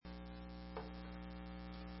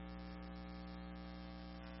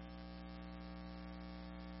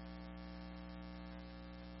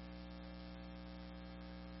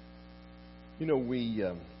You know, we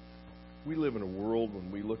live in a world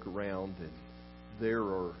when we look around and there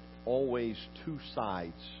are always two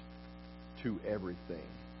sides to everything.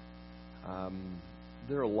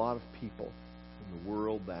 There are a lot of people in the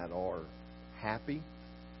world that are happy,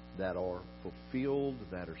 that are fulfilled,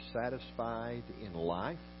 that are satisfied in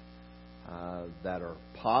life, that are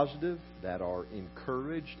positive, that are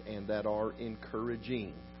encouraged, and that are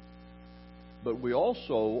encouraging. But we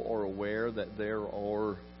also are aware that there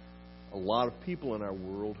are a lot of people in our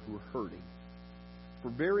world who are hurting for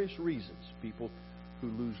various reasons. People who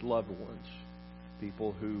lose loved ones,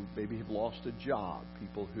 people who maybe have lost a job,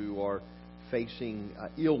 people who are facing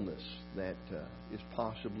illness that is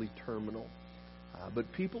possibly terminal.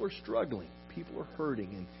 But people are struggling, people are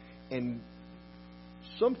hurting, and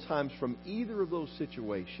sometimes from either of those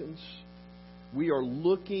situations, we are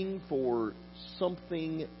looking for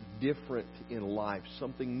something different in life,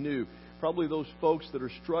 something new. Probably those folks that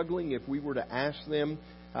are struggling, if we were to ask them,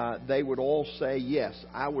 they would all say, yes,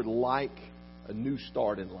 I would like a new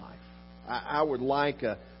start in life. I would like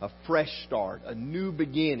a fresh start, a new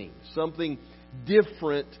beginning, something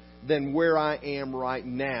different than where I am right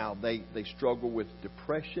now. They struggle with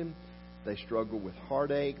depression. They struggle with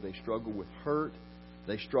heartache. They struggle with hurt.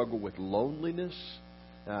 They struggle with loneliness.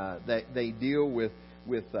 They deal with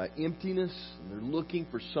emptiness. And they're looking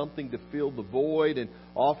for something to fill the void. And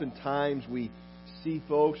oftentimes we see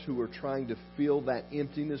folks who are trying to fill that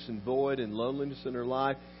emptiness and void and loneliness in their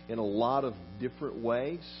life in a lot of different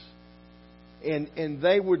ways. And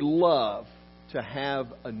they would love to have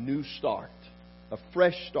a new start, a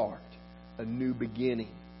fresh start, a new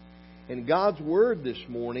beginning. And God's Word this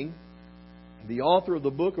morning, the author of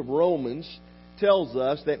the book of Romans, tells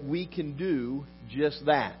us that we can do just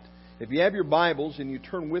that. If you have your Bibles and you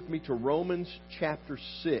turn with me to Romans chapter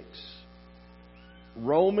 6.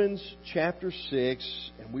 Romans chapter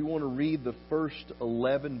 6, and we want to read the first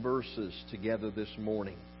 11 verses together this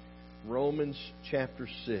morning. Romans chapter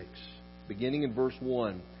 6, beginning in verse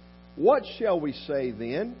 1. What shall we say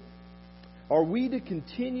then? Are we to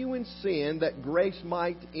continue in sin that grace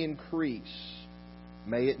might increase?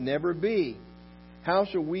 May it never be. How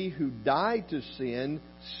shall we who died to sin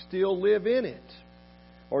still live in it?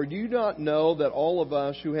 Or do you not know that all of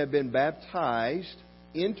us who have been baptized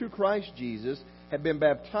into Christ Jesus have been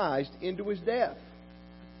baptized into His death?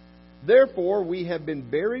 Therefore we have been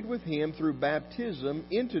buried with Him through baptism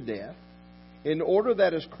into death, in order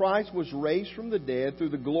that as Christ was raised from the dead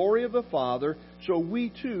through the glory of the Father, so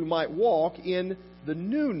we too might walk in the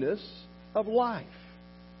newness of life.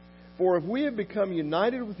 For if we have become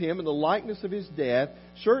united with Him in the likeness of His death,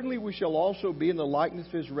 certainly we shall also be in the likeness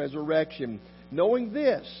of His resurrection, knowing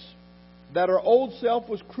this, that our old self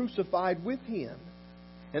was crucified with Him,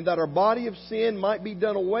 and that our body of sin might be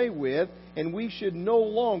done away with, and we should no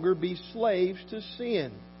longer be slaves to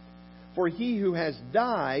sin. For he who has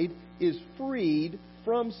died is freed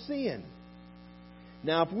from sin.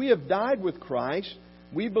 Now, if we have died with Christ,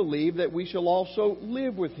 we believe that we shall also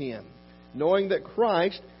live with Him, knowing that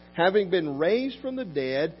Christ, having been raised from the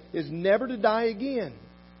dead, is never to die again.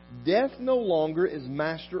 Death no longer is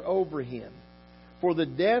master over Him. For the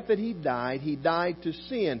death that He died to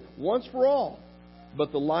sin once for all.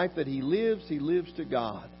 But the life that He lives to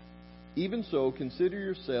God. Even so, consider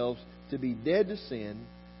yourselves to be dead to sin,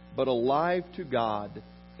 but alive to God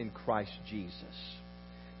in Christ Jesus.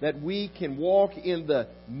 That we can walk in the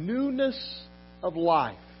newness of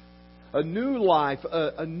life. A new life,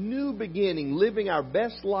 a new beginning, living our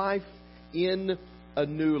best life in a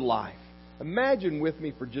new life. Imagine with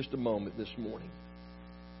me for just a moment this morning.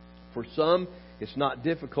 For some, it's not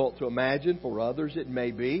difficult to imagine. For others, it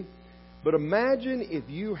may be. But imagine if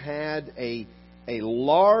you had a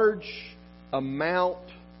large amount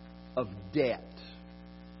of debt.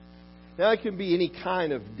 Now, it can be any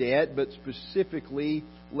kind of debt, but specifically,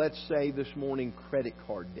 let's say this morning, credit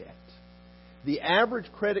card debt. The average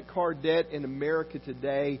credit card debt in America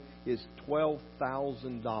today is $12,000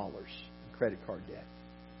 in credit card debt.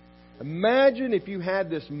 Imagine if you had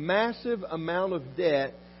this massive amount of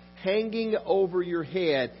debt hanging over your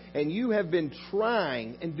head, and you have been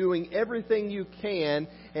trying and doing everything you can,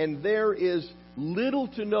 and there is little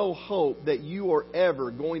to no hope that you are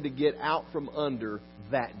ever going to get out from under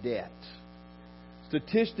that debt.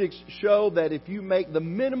 Statistics show that if you make the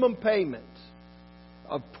minimum payment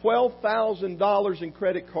of $12,000 in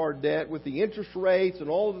credit card debt with the interest rates and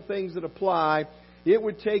all the things that apply, it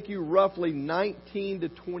would take you roughly 19 to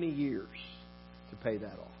 20 years to pay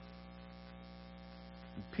that off.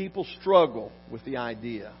 People struggle with the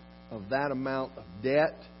idea of that amount of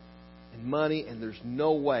debt and money, and there's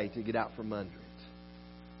no way to get out from under it.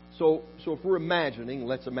 So if we're imagining,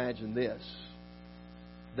 let's imagine this.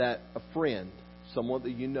 that a friend, someone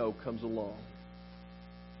that you know, comes along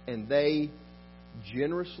and they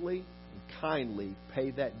generously and kindly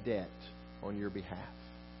pay that debt on your behalf.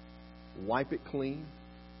 Wipe it clean.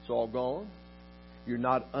 It's all gone. You're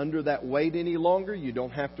not under that weight any longer. You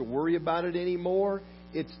don't have to worry about it anymore.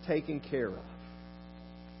 It's taken care of.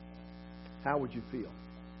 How would you feel?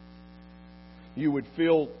 You would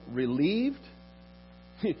feel relieved.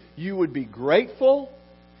 You would be grateful.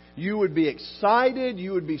 You would be excited.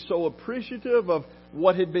 You would be so appreciative of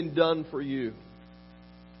what had been done for you.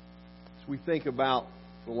 As we think about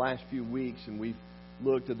the last few weeks and we've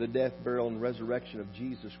looked at the death, burial, and resurrection of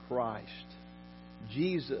Jesus Christ,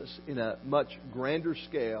 Jesus, in a much grander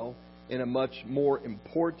scale, in a much more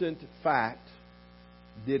important fact,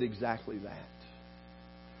 did exactly that.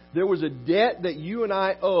 There was a debt that you and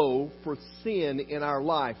I owe for sin in our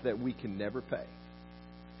life that we can never pay.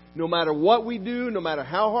 No matter what we do, no matter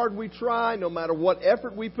how hard we try, no matter what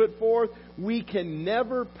effort we put forth, we can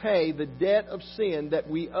never pay the debt of sin that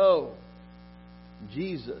we owe.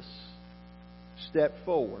 Jesus stepped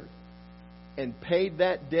forward and paid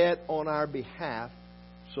that debt on our behalf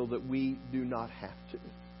so that we do not have to.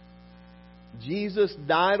 Jesus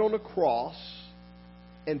died on a cross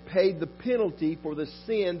and paid the penalty for the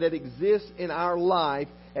sin that exists in our life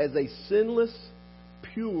as a sinless,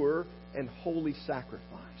 pure, and holy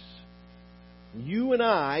sacrifice. You and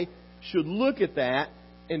I should look at that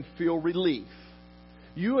and feel relief.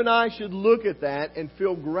 You and I should look at that and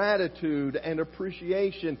feel gratitude and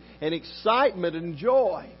appreciation and excitement and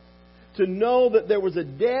joy to know that there was a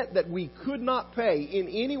debt that we could not pay in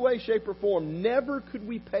any way, shape, or form. Never could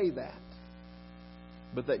we pay that.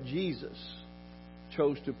 But that Jesus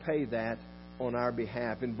chose to pay that on our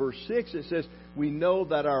behalf. In verse 6 it says, we know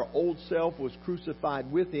that our old self was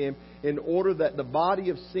crucified with Him in order that the body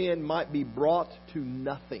of sin might be brought to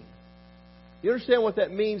nothing. You understand what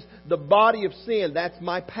that means? The body of sin, that's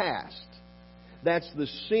my past. That's the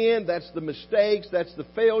sin, that's the mistakes, that's the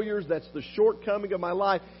failures, that's the shortcoming of my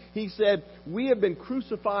life. He said, we have been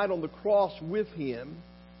crucified on the cross with Him,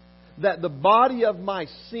 that the body of my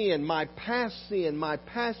sin, my past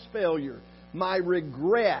failure, my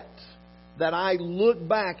regret, that I look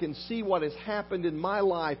back and see what has happened in my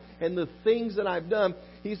life and the things that I've done,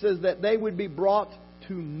 He says that they would be brought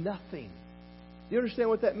to nothing. You understand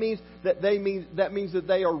what that means? That means that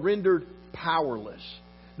they are rendered powerless.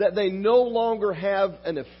 That they no longer have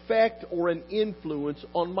an effect or an influence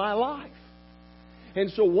on my life.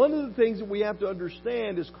 And so one of the things that we have to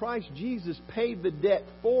understand is Christ Jesus paid the debt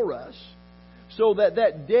for us so that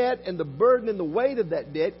that debt and the burden and the weight of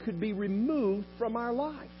that debt could be removed from our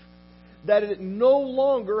life. That it no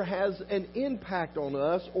longer has an impact on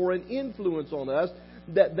us or an influence on us.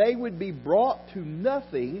 That they would be brought to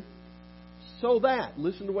nothing. So that,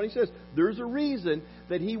 listen to what He says, there's a reason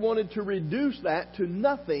that He wanted to reduce that to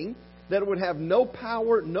nothing, that it would have no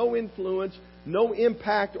power, no influence, no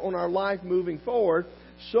impact on our life moving forward,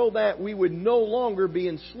 so that we would no longer be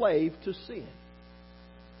enslaved to sin.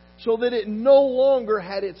 So that it no longer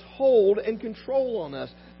had its hold and control on us.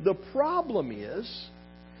 The problem is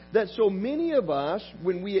that so many of us,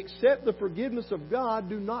 when we accept the forgiveness of God,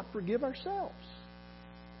 do not forgive ourselves.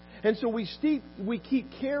 And so we keep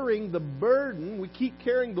carrying the burden, we keep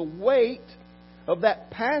carrying the weight of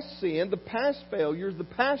that past sin, the past failures, the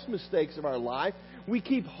past mistakes of our life. We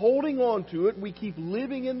keep holding on to it. We keep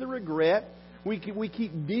living in the regret. We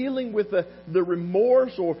keep dealing with the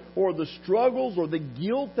remorse or the struggles or the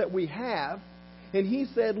guilt that we have. And He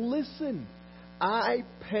said, listen, I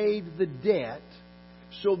paid the debt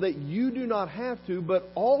so that you do not have to, but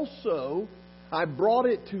also I brought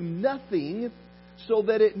it to nothing so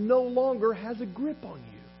that it no longer has a grip on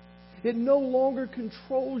you. It no longer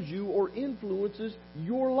controls you or influences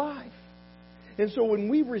your life. And so when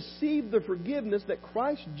we receive the forgiveness that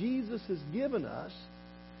Christ Jesus has given us,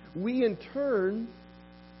 we in turn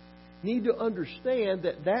need to understand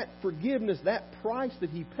that that forgiveness, that price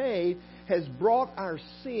that He paid, has brought our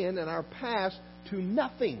sin and our past to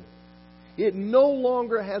nothing. It no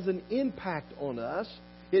longer has an impact on us.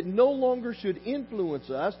 It no longer should influence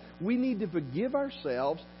us. We need to forgive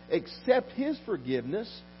ourselves, accept His forgiveness,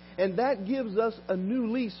 and that gives us a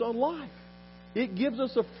new lease on life. It gives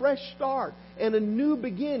us a fresh start and a new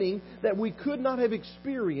beginning that we could not have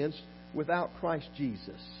experienced without Christ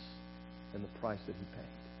Jesus and the price that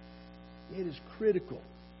He paid. It is critical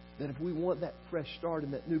that if we want that fresh start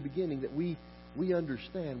and that new beginning, that we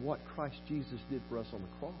understand what Christ Jesus did for us on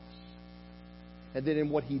the cross. And then in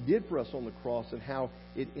what He did for us on the cross and how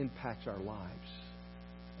it impacts our lives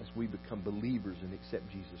as we become believers and accept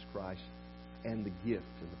Jesus Christ and the gift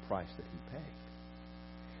and the price that He paid.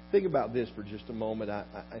 Think about this for just a moment. I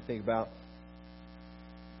think about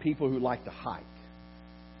people who like to hike.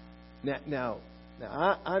 Now,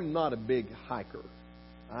 I'm not a big hiker.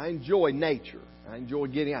 I enjoy nature. I enjoy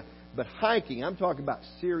getting out. But hiking, I'm talking about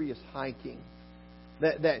serious hiking.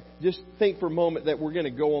 That just think for a moment that we're going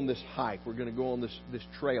to go on this hike. We're going to go on this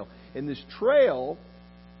trail. And this trail,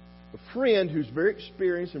 a friend who's very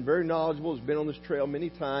experienced and very knowledgeable, has been on this trail many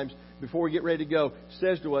times, before we get ready to go,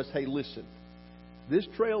 says to us, hey, listen, this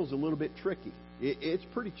trail is a little bit tricky. It's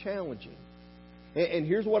pretty challenging. And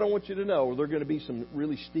here's what I want you to know. There are going to be some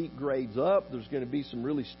really steep grades up. There's going to be some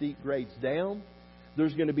really steep grades down.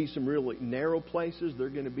 There's going to be some really narrow places. There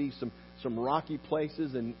are going to be some rocky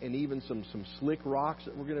places and even some slick rocks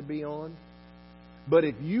that we're going to be on. But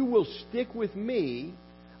if you will stick with me,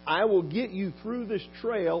 I will get you through this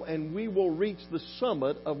trail and we will reach the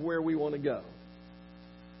summit of where we want to go.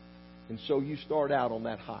 And so you start out on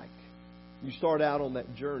that hike. You start out on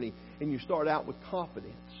that journey, and you start out with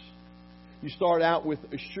confidence. You start out with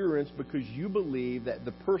assurance because you believe that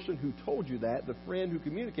the person who told you that, the friend who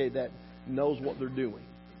communicated that, knows what they're doing.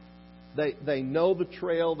 They know the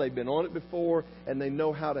trail, they've been on it before, and they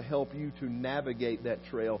know how to help you to navigate that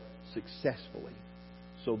trail successfully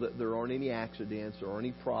so that there aren't any accidents, there aren't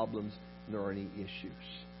any problems, and there aren't any issues.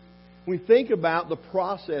 We think about the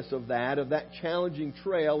process of that challenging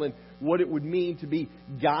trail and what it would mean to be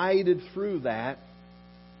guided through that.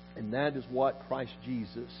 And that is what Christ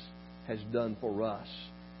Jesus has done for us,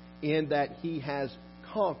 in that He has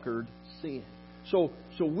conquered sin. So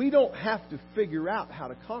we don't have to figure out how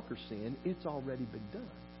to conquer sin. It's already been done.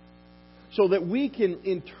 So that we can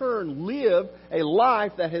in turn live a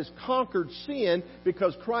life that has conquered sin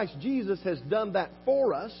because Christ Jesus has done that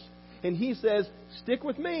for us. And He says, stick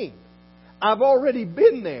with me. I've already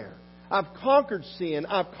been there. I've conquered sin.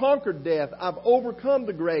 I've conquered death. I've overcome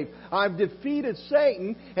the grave. I've defeated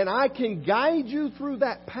Satan. And I can guide you through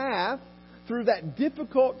that path, through that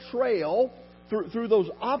difficult trail, through those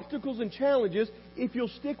obstacles and challenges, if you'll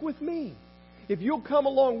stick with me. If you'll come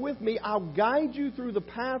along with me, I'll guide you through the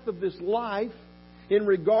path of this life in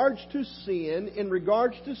regards to sin, in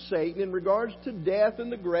regards to Satan, in regards to death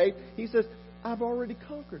and the grave. He says, I've already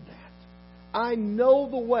conquered that. I know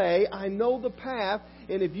the way, I know the path,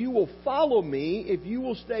 and if you will follow me, if you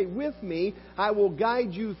will stay with me, I will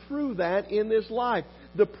guide you through that in this life.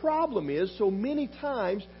 The problem is, so many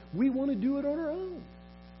times, we want to do it on our own.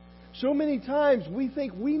 So many times we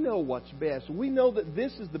think we know what's best. We know that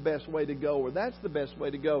this is the best way to go, or that's the best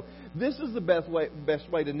way to go. This is the best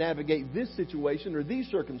way to navigate this situation or these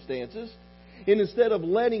circumstances. And instead of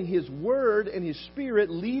letting His Word and His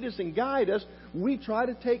Spirit lead us and guide us, we try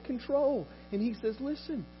to take control. And He says,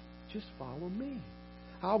 listen, just follow me.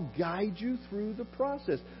 I'll guide you through the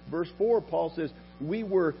process. Verse 4, Paul says, we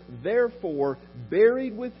were therefore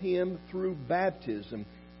buried with Him through baptism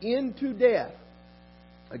into death.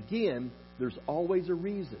 Again, there's always a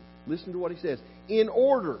reason. Listen to what he says. In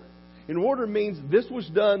order. In order means this was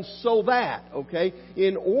done so that, okay?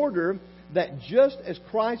 In order that just as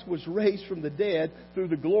Christ was raised from the dead through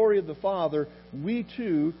the glory of the Father, we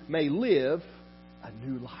too may live a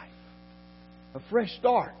new life. A fresh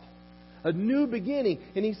start. A new beginning.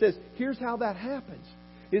 And he says, here's how that happens.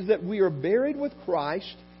 Is that we are buried with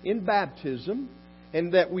Christ in baptism,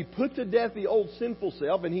 and that we put to death the old sinful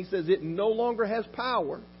self, and he says it no longer has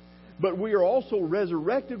power. But we are also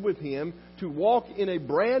resurrected with Him to walk in a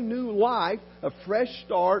brand new life, a fresh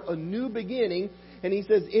start, a new beginning. And he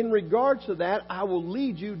says, in regards to that, I will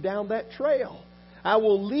lead you down that trail. I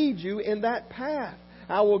will lead you in that path.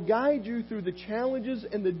 I will guide you through the challenges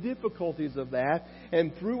and the difficulties of that.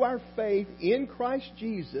 And through our faith in Christ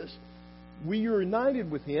Jesus, we are united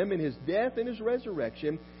with Him in His death and His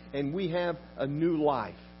resurrection. And we have a new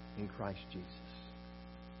life in Christ Jesus.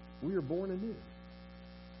 We are born anew.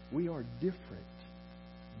 We are different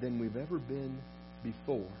than we've ever been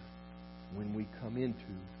before when we come into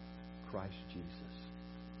Christ Jesus.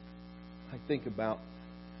 I think about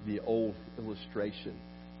the old illustration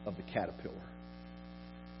of the caterpillar.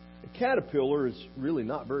 A caterpillar is really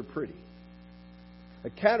not very pretty. A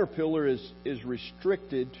caterpillar is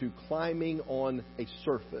restricted to climbing on a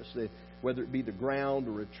surface, whether it be the ground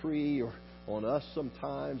or a tree or on us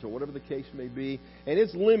sometimes or whatever the case may be. And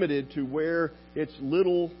it's limited to where its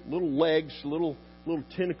little legs, little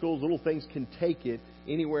tentacles, little things can take it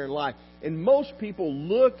anywhere in life. And most people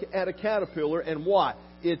look at a caterpillar and what?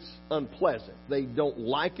 It's unpleasant. They don't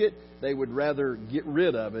like it. They would rather get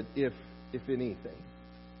rid of it if anything.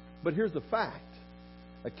 But here's the fact.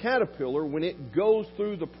 A caterpillar, when it goes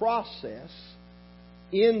through the process,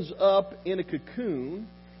 ends up in a cocoon.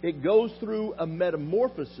 It goes through a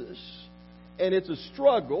metamorphosis. And it's a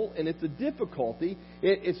struggle, and it's a difficulty.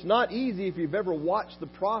 It's not easy if you've ever watched the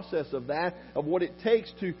process of that, of what it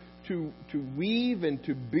takes to weave and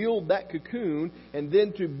to build that cocoon, and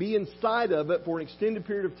then to be inside of it for an extended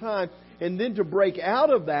period of time, and then to break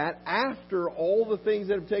out of that after all the things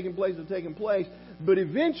that have taken place. But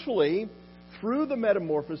eventually, through the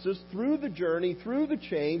metamorphosis, through the journey, through the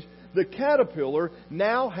change, the caterpillar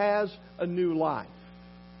now has a new life.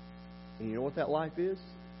 And you know what that life is?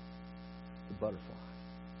 The butterfly.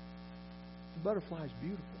 The butterfly is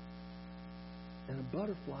beautiful. And a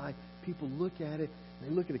butterfly, people look at it,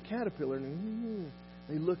 and they look at a caterpillar, and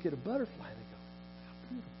they look at a butterfly, and they go, how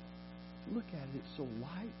beautiful. Look at it, it's so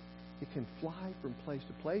light. It can fly from place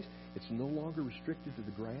to place. It's no longer restricted to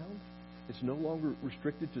the ground. It's no longer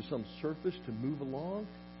restricted to some surface to move along.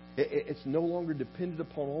 It's no longer dependent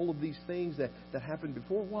upon all of these things that happened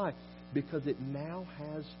before. Why? Because it now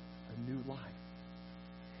has a new life.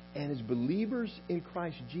 And as believers in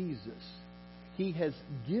Christ Jesus, He has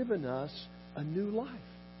given us a new life.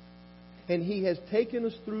 And He has taken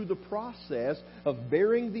us through the process of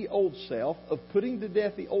bearing the old self, of putting to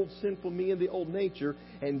death the old sinful me and the old nature,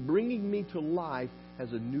 and bringing me to life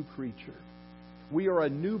as a new creature. We are a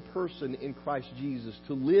new person in Christ Jesus,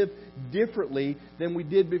 to live differently than we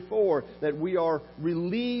did before. That we are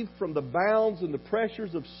relieved from the bounds and the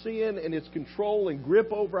pressures of sin and its control and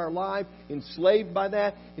grip over our life, enslaved by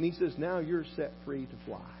that. And He says, now you're set free to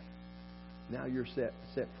fly. Now you're set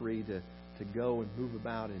free to go and move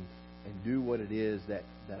about and do what it is that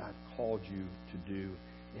I've called you to do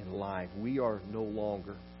in life. We are no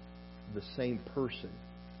longer the same person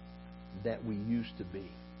that we used to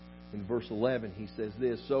be. In verse 11, he says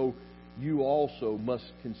this, so you also must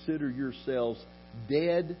consider yourselves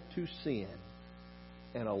dead to sin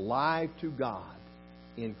and alive to God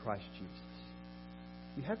in Christ Jesus.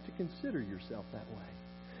 You have to consider yourself that way.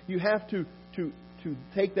 You have to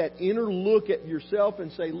take that inner look at yourself and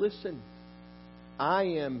say, listen, I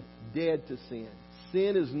am dead to sin.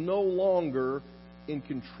 Sin is no longer in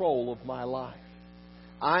control of my life.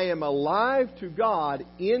 I am alive to God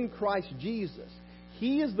in Christ Jesus.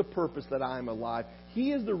 He is the purpose that I am alive.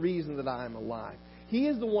 He is the reason that I am alive. He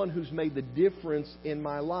is the one who's made the difference in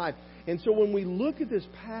my life. And so when we look at this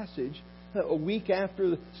passage, a week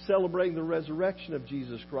after celebrating the resurrection of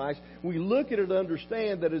Jesus Christ, we look at it and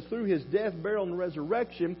understand that it's through His death, burial, and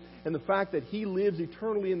resurrection, and the fact that He lives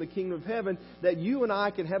eternally in the kingdom of heaven, that you and I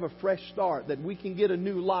can have a fresh start, that we can get a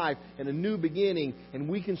new life and a new beginning, and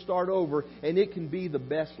we can start over, and it can be the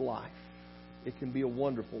best life. It can be a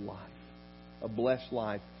wonderful life, a blessed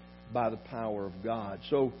life by the power of God.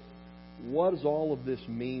 So what does all of this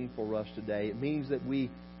mean for us today? It means that we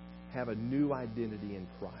have a new identity in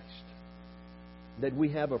Christ. That we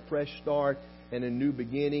have a fresh start and a new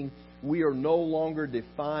beginning. We are no longer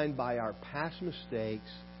defined by our past mistakes,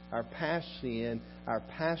 our past sin, our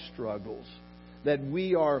past struggles. That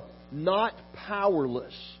we are not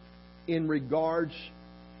powerless in regards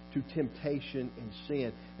to temptation and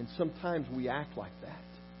sin. And sometimes we act like that.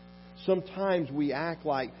 Sometimes we act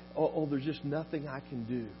like, oh, there's just nothing I can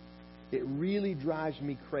do. It really drives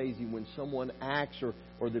me crazy when someone acts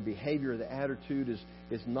or the behavior or the attitude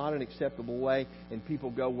is not an acceptable way, and people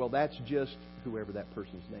go, well, that's just whoever that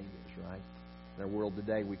person's name is, right? In our world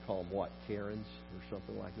today, we call them, what, Karens or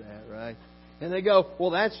something like that, right? And they go, well,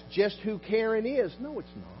 that's just who Karen is. No, it's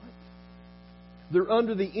not. They're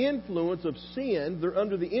under the influence of sin. They're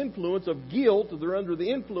under the influence of guilt. They're under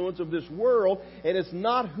the influence of this world, and it's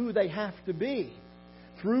not who they have to be.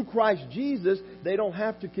 Through Christ Jesus, they don't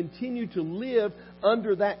have to continue to live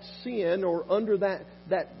under that sin or under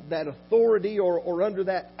that authority or under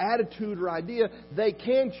that attitude or idea. They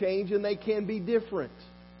can change and they can be different.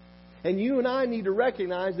 And you and I need to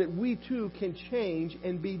recognize that we too can change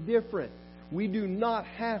and be different. We do not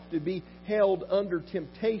have to be held under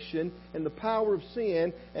temptation and the power of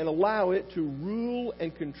sin and allow it to rule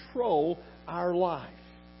and control our life.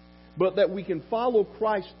 But that we can follow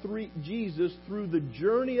Christ Jesus through the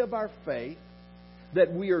journey of our faith,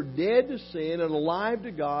 that we are dead to sin and alive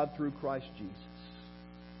to God through Christ Jesus.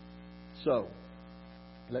 So,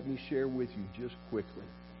 let me share with you just quickly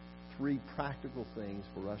 3 practical things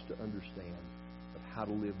for us to understand of how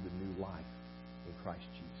to live the new life in Christ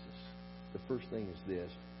Jesus. The first thing is this: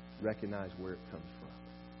 recognize where it comes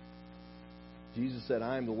from. Jesus said,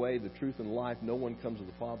 I am the way, the truth, and the life. No one comes to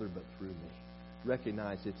the Father but through me.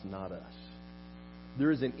 Recognize it's not us. There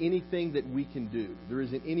isn't anything that we can do. There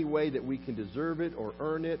isn't any way that we can deserve it or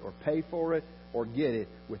earn it or pay for it or get it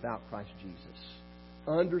without Christ Jesus.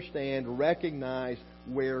 Understand, recognize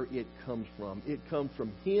where it comes from. It comes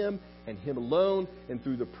from Him and Him alone, and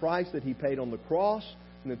through the price that He paid on the cross,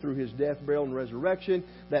 and then through His death, burial, and resurrection,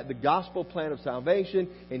 that the gospel plan of salvation,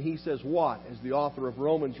 and he says what? As the author of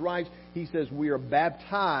Romans writes, he says we are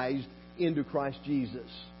baptized into Christ Jesus.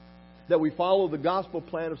 That we follow the gospel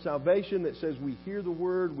plan of salvation that says we hear the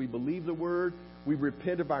Word, we believe the Word, we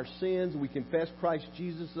repent of our sins, we confess Christ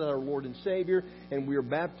Jesus as our Lord and Savior, and we are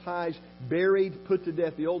baptized, buried, put to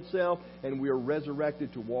death the old self, and we are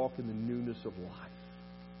resurrected to walk in the newness of life.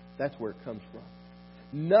 That's where it comes from.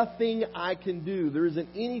 Nothing I can do, there isn't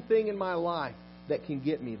anything in my life that can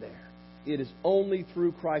get me there. It is only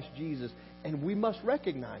through Christ Jesus. And we must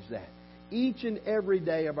recognize that each and every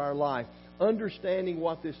day of our life, understanding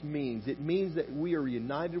what this means. It means that we are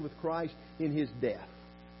united with Christ in His death.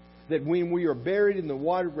 That when we are buried in the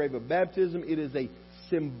water grave of baptism, it is a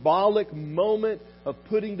symbolic moment of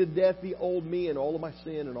putting to death the old me and all of my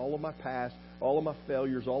sin and all of my past, all of my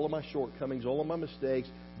failures, all of my shortcomings, all of my mistakes.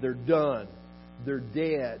 They're done. They're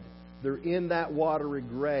dead. They're in that watery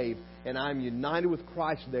grave. And I'm united with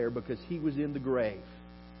Christ there because He was in the grave.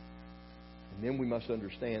 And then we must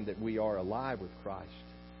understand that we are alive with Christ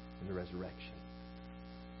in the resurrection.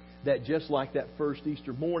 That just like that first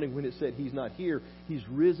Easter morning when it said He's not here, He's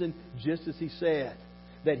risen just as He said.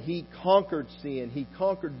 That He conquered sin, He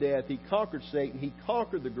conquered death, He conquered Satan, He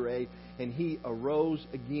conquered the grave, and He arose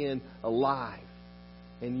again alive.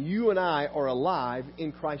 And you and I are alive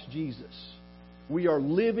in Christ Jesus. We are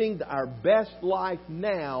living our best life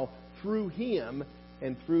now through Him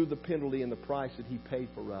and through the penalty and the price that He paid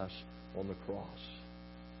for us on the cross.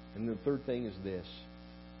 And the third thing is this.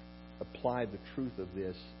 Apply the truth of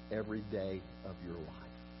this every day of your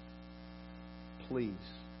life. Please,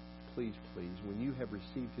 please, please, when you have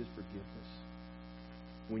received His forgiveness,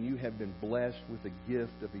 when you have been blessed with the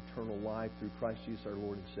gift of eternal life through Christ Jesus our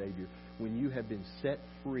Lord and Savior, when you have been set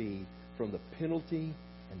free from the penalty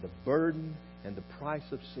and the burden and the price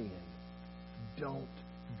of sin, don't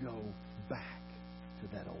go back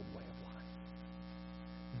to that old way of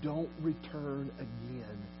life. Don't return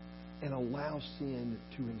again and allow sin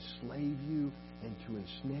to enslave you and to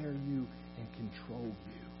ensnare you and control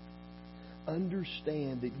you.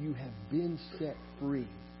 Understand that you have been set free.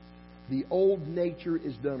 The old nature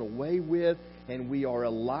is done away with, and we are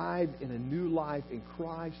alive in a new life in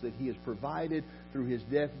Christ that He has provided through His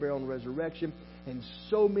death, burial, and resurrection. And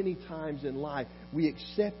so many times in life, we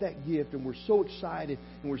accept that gift and we're so excited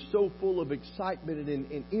and we're so full of excitement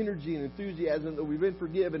and energy and enthusiasm that we've been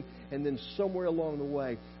forgiven. And then somewhere along the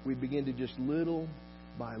way, we begin to just little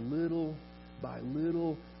by little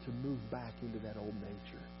to move back into that old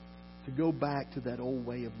nature. To go back to that old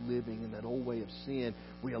way of living and that old way of sin.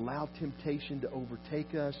 We allow temptation to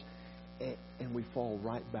overtake us and we fall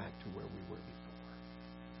right back to where we were before.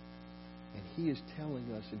 And He is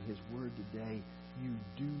telling us in His Word today, you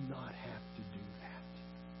do not have to do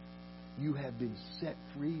that. You have been set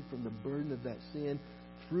free from the burden of that sin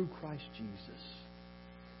through Christ Jesus.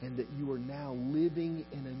 And that you are now living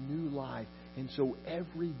in a new life. And so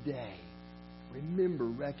every day, remember,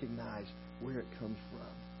 recognize where it comes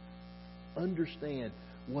from. Understand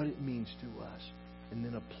what it means to us. And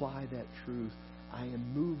then apply that truth. I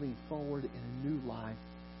am moving forward in a new life.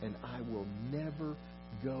 And I will never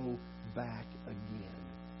go back again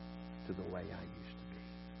to the way I used to be.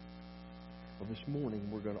 Well, this morning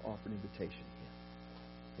we're going to offer an invitation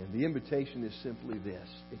again. And the invitation is simply this.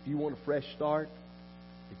 If you want a fresh start,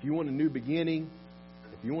 if you want a new beginning,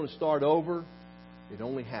 if you want to start over, it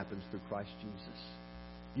only happens through Christ Jesus.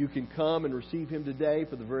 You can come and receive Him today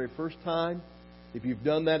for the very first time. If you've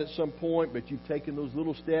done that at some point, but you've taken those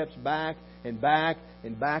little steps back and back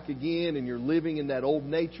and back again, and you're living in that old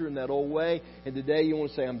nature and that old way, and today you want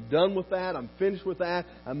to say, I'm done with that, I'm finished with that,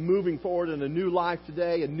 I'm moving forward in a new life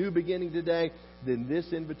today, a new beginning today, then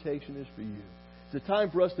this invitation is for you. It's a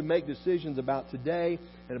time for us to make decisions about today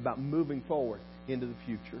and about moving forward into the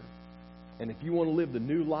future. And if you want to live the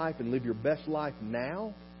new life and live your best life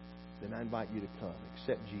now, then I invite you to come.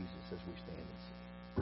 Accept Jesus as we stand and sing.